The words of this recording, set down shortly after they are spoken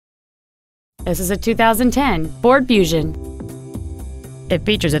This is a 2010 Ford Fusion. It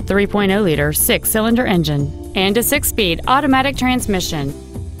features a 3.0-liter six-cylinder engine and a six-speed automatic transmission.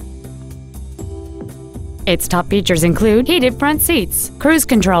 Its top features include heated front seats, cruise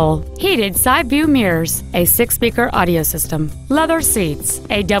control, heated side view mirrors, a six-speaker audio system, leather seats,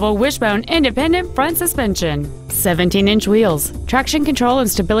 a double wishbone independent front suspension, 17-inch wheels, traction control and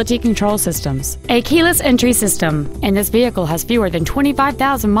stability control systems, a keyless entry system, and this vehicle has fewer than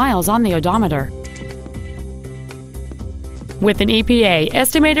 25,000 miles on the odometer. With an EPA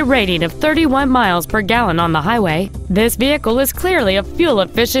estimated rating of 31 miles per gallon on the highway, this vehicle is clearly a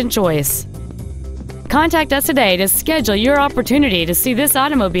fuel-efficient choice. Contact us today to schedule your opportunity to see this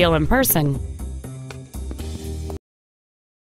automobile in person.